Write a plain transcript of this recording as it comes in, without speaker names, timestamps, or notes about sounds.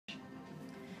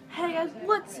guys,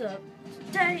 what's up?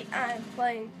 Today I'm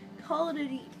playing Call of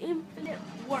Duty Infinite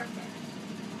Warfare.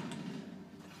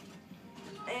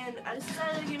 And I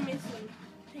decided to give me some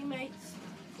teammates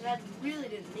that I really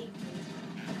didn't need to.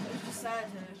 I just decided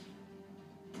to.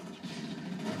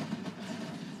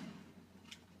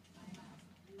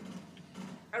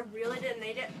 I really didn't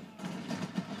need it.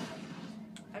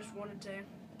 I just wanted to.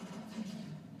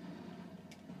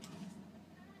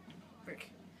 Frick.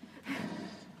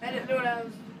 I didn't know what I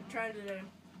was trying to do.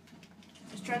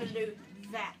 Just trying to do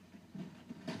that.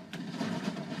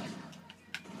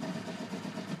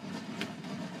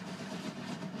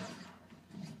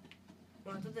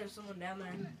 Well, I thought there was someone down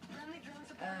there.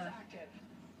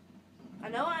 I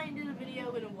know I ain't did a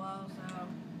video in a while, so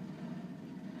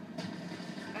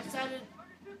I decided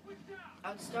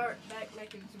I'd start back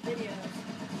making some videos.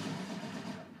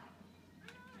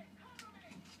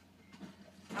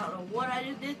 I don't know what I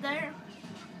just did there,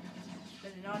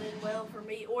 but it not did well for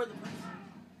me or the person.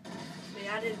 I mean,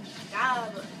 I didn't die,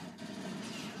 but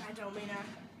I don't mean I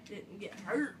didn't get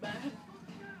hurt bad.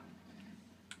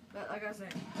 But like I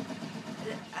said,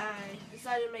 I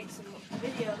decided to make some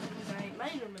videos because I ain't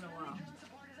made them in a while.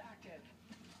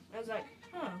 I was like,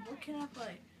 what can I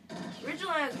play?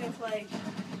 Originally I was going to play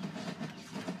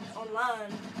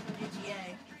online for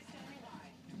GTA.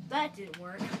 That didn't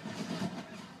work.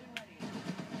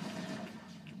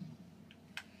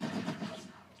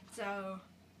 So,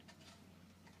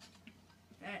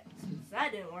 since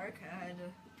that didn't work, I had to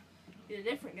get a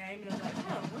different game, and I was like,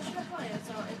 what should I play? And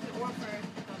so Infinite Warfare,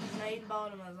 I made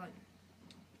bottom, I was like,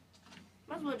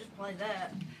 might as well just play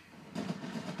that.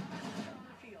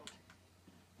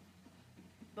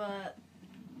 But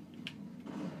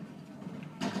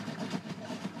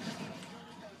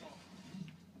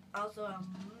also, I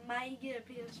might get a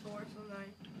PS4 someday.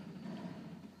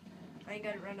 I ain't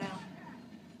got it right now.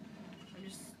 I'm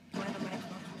just playing on my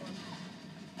Xbox One,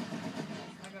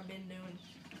 like I've been doing.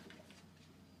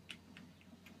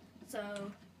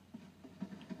 So,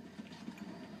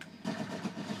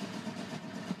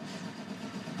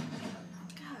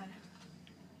 God.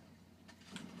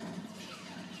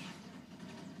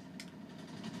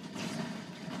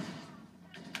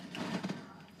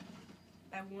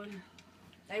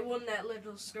 I won that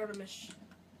little skirmish.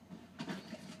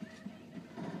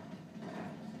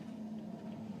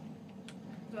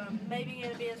 So I maybe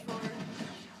get a PS4.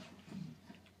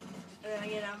 And then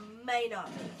again, I may not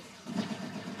be.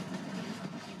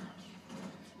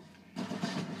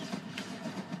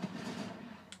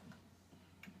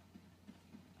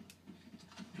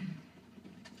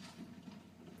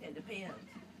 It depends.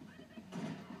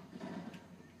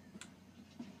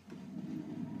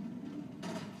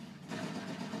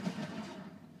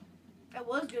 I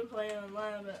was gonna play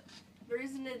online, but the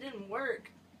reason it didn't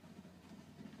work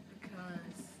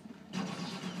because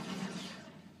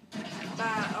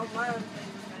my online thing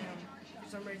was down for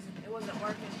some reason. It wasn't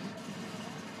working.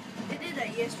 It did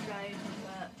that yesterday,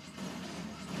 but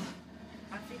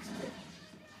I fixed it.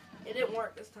 It didn't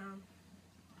work this time.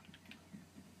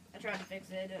 I tried to fix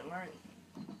it, it didn't work.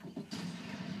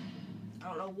 I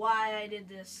don't know why I did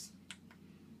this.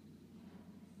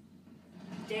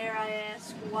 Dare I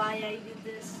ask why I did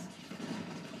this?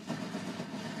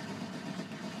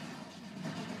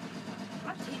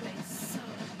 My teammates suck.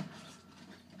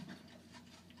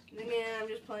 Then again, I'm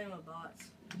just playing with bots.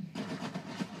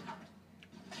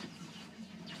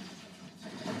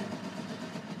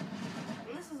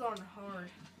 And this is on hard.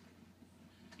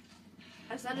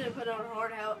 I decided to put it on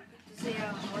hard to see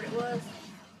how hard it was.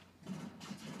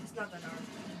 It's not that hard.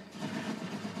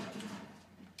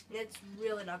 It's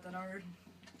really not that hard.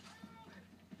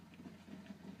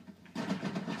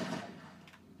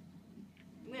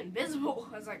 I went invisible.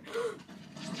 I was like,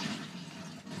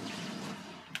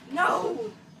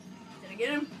 no! Did I get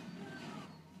him?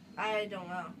 I don't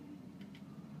know.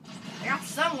 I got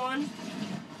someone.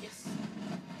 Yes.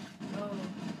 Oh.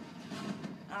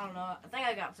 I don't know. I think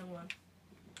I got someone.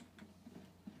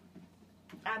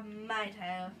 I might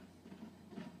have.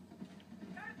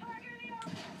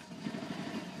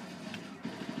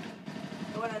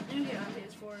 But when I do get on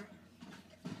PS4,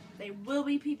 there will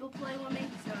be people playing with me,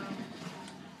 so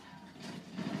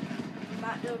I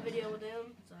might do a video with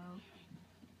them, so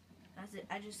that's it.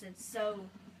 I just said so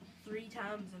 3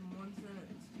 times in one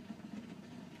sentence.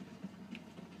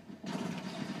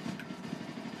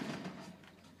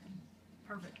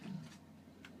 Perfect.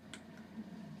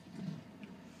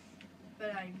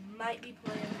 But I might be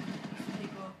playing with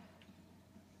people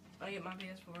when I get my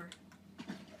PS4.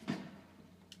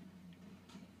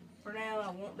 For now, I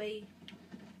won't be.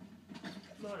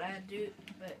 What I do,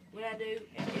 but when I do,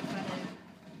 and if I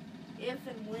do, if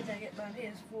and when I get my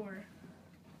PS4,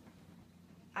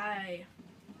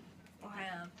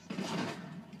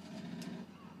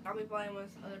 I'll be playing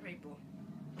with other people.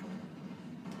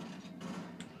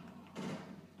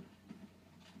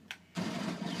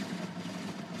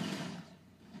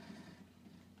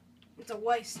 It's a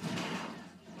waste.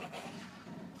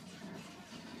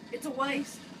 It's a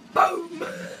waste. Boom!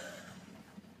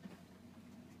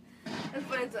 That's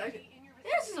funny. It's like,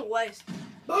 this is a waste.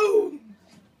 Boom!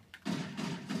 I'm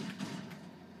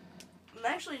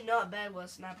actually not bad with a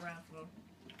sniper rifle.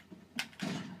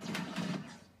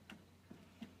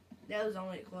 That was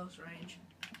only at close range.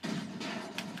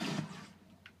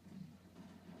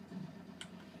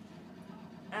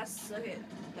 I suck at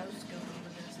no scoping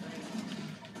with this thing.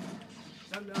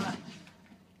 So I'm not.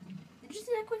 Did you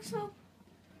see that quick scope?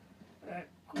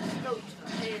 Quick scope to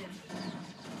the head.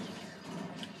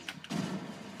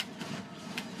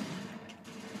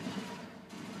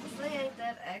 This thing ain't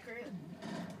that accurate,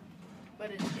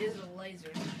 but it is a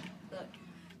laser. Look,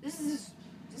 this is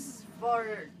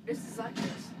far. This is like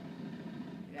this.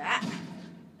 Yeah.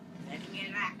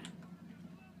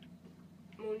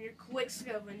 When you're quick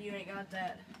scoping, you ain't got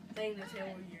that thing to tell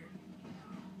where you're.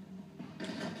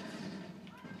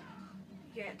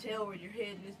 You can't tell where you're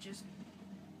heading. It's just.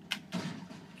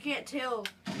 You can't tell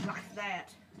like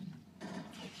that.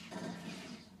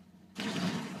 If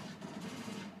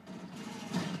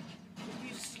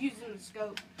you're using the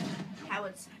scope how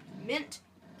it's meant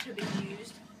to be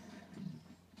used,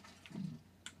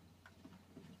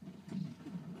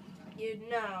 you'd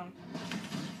know.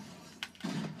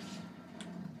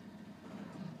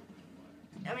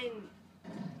 I mean,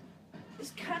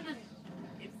 it's kind of,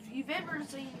 if you've ever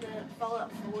seen the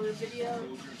Fallout 4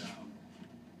 video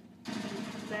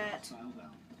that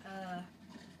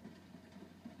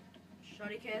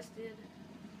Shoddycast did,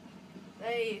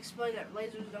 they explained that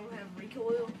lasers don't have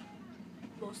recoil.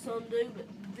 Well, some do, but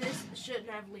this shouldn't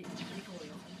have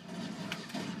recoil.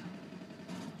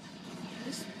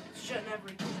 This shouldn't have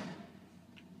recoil.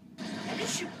 I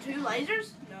just shoot 2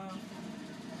 lasers? No.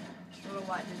 Little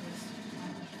white did this.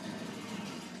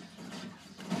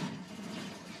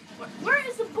 Where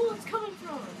is the bullets coming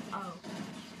from? Oh.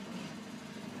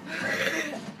 I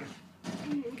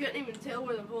couldn't even tell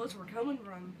where the bullets were coming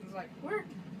from. I was like,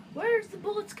 where's the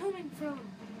bullets coming from?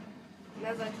 And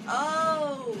I was like,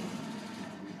 oh,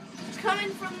 it's coming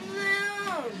from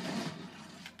them.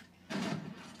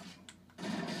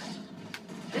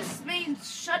 This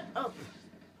means shut up.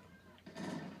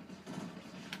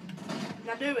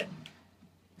 Now do it.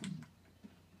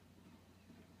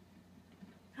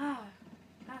 Ah,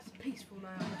 that's peaceful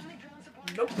now.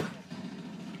 Nope.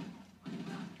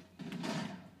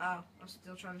 Oh, I'm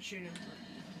still trying to shoot him.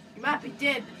 You might be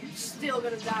dead, but you're still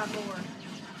gonna die more.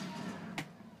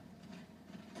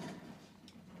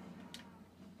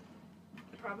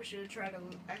 I probably should have tried to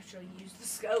actually use the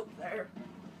scope there.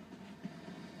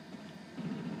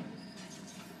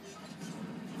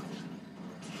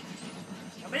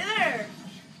 Nobody there!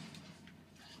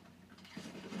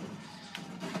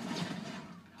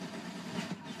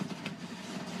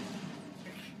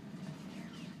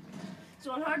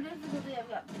 So on hard difficulty, I've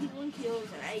got 21 kills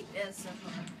and 8 deaths so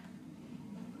far.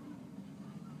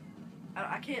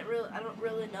 I don't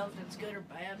really know if it's good or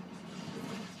bad.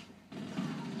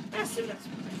 I assume that's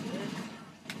pretty good.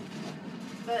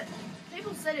 But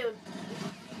people said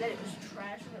that it was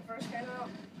trash when it first came out.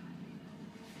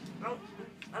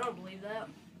 I don't believe that.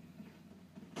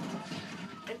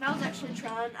 If I was actually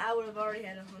trying, I would have already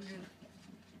had 100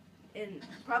 and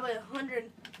probably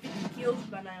 150 kills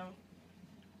by now.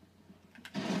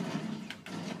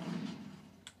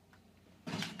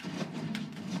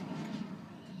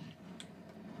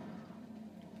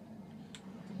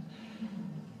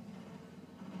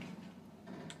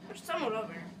 There's someone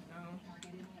over here. No.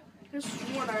 There's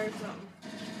one or something.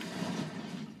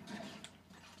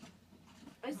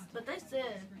 But they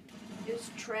said it was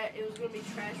gonna be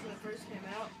trash when it first came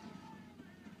out.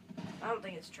 I don't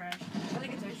think it's trash. I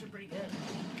think it's actually pretty good.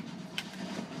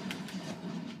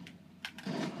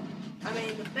 I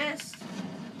mean, the best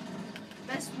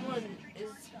one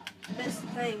is the best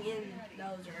thing in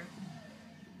those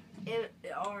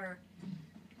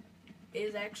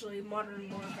is actually Modern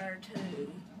Warfare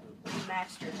 2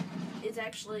 Remastered. It's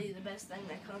actually the best thing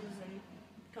that comes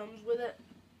with it.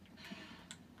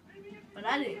 But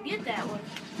I didn't get that one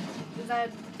because I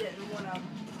didn't want to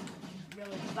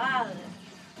really buy it.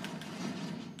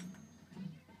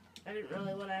 I didn't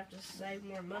really want to have to save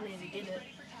more money to get it.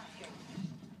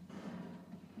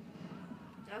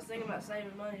 I was thinking about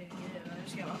saving money to get it, but I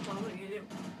just got my phone to get it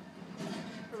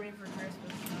for me for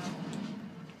Christmas.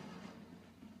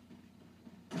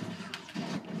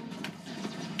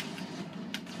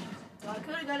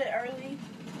 have got it early,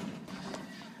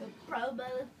 but probably by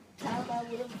the time I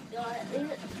would have got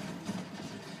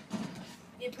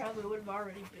it probably would have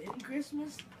already been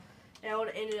Christmas, and I would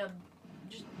have ended up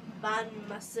just buying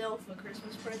myself a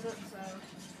Christmas present. So.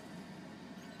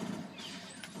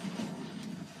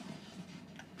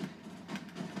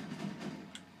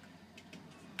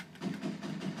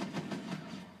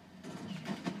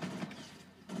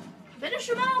 Finish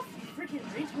them off,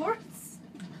 freaking retorts.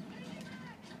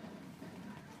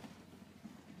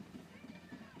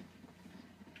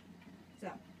 So,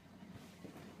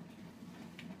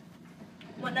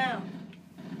 what now?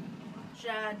 Should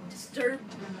I disturb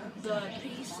the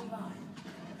piece?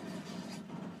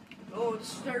 Or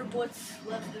disturb what's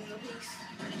left of the piece?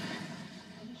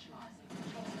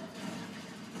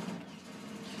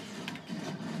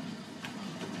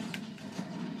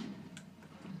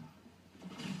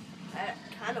 That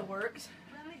kind of works.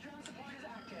 Friendly drone support is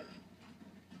active.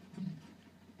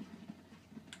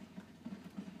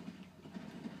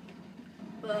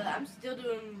 But I'm still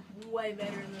doing way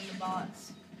better than the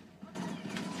bots.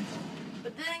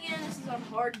 But then again, this is on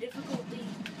hard difficulty.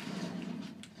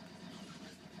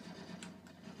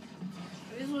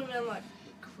 If this would have been like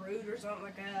crude or something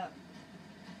like that,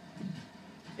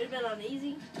 it would have been on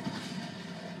easy.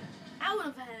 I would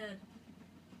have had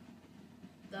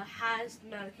the highest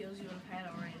amount of kills you would have had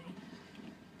already.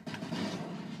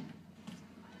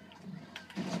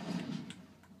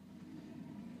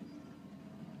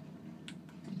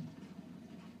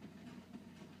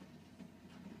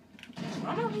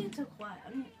 I'm not being so quiet.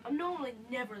 I'm normally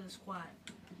never this quiet.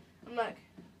 I'm like,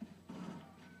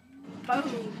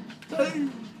 boom,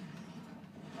 boom.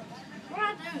 What do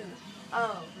I do?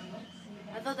 Oh,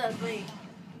 I thought that was me.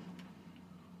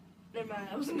 Never mind,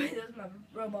 that wasn't me. That was my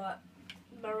robot.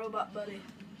 My robot buddy.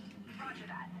 Roger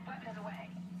that. Weapons away.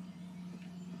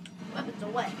 Weapons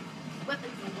away.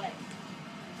 Weapons away.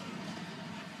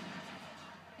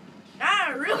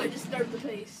 I really disturbed the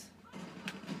peace.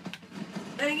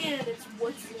 Then again, it's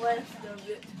what's left of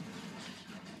it.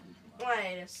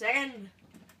 Wait a second.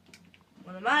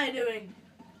 What am I doing?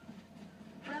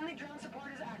 Friendly drone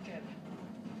support is active.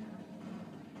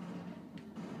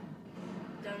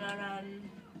 Dun dun dun.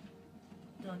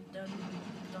 Dun dun dun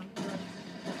dun dun dun dun dun.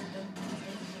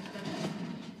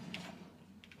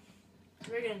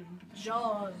 Friggin'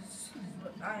 Jaws is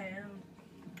what I am.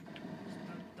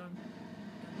 Dun, dun,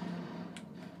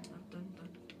 dun, dun, dun.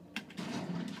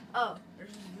 Oh,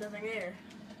 there's nothing there.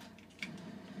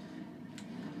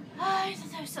 I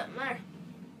thought there was something there.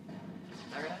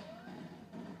 Alright.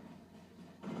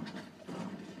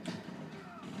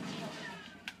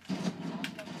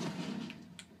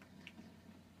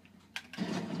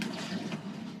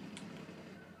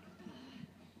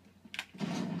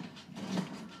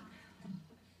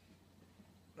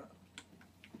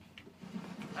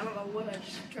 I don't know what I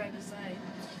just tried to say.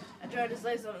 I tried to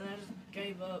say something and I just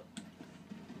gave up.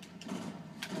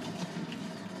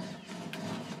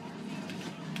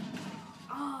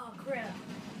 Oh crap.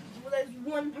 Well, there's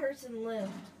one person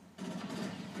left.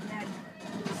 And that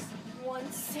was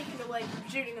 1 second away from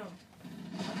shooting him.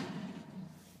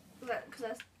 Because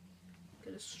I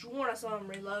could have sworn I saw him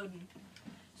reloading.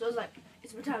 So I was like,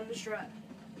 it's my time to strike.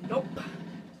 Nope.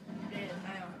 Dead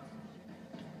now.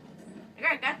 I think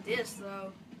I got this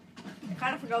though. I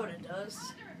kind of forgot what it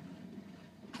does.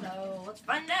 So let's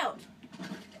find out.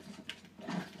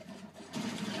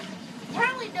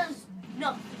 Apparently it does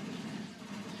nothing.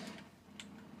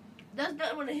 It does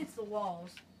nothing when it hits the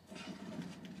walls.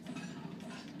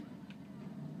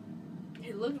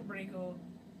 It looks pretty cool.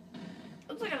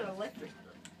 Looks like an electric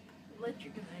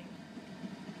thing.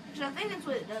 Actually, I think that's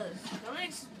what it does. Don't it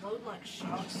explode like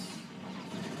shocks?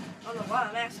 I don't know why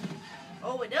I'm asking.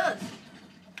 Oh, it does.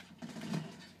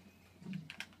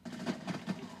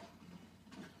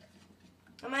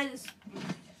 I made this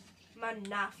my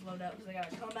knife load up because I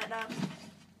got a combat knife.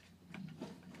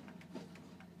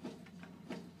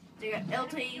 So you got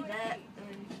LT, that,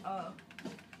 and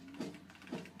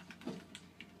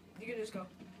you can just go.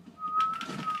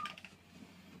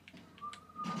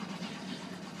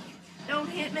 Don't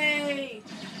hit me!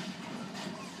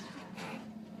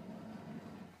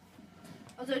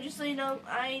 Also, just so you know,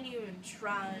 I ain't even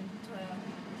trying to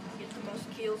get the most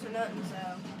kills or nothing,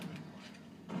 so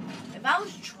if I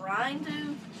was trying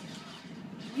to,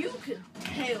 you could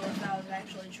tell if I was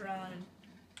actually trying.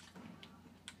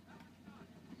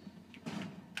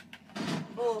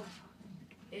 Well,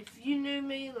 if you knew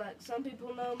me like some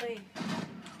people know me,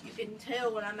 you can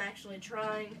tell when I'm actually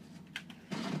trying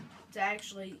to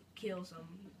actually kill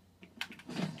someone.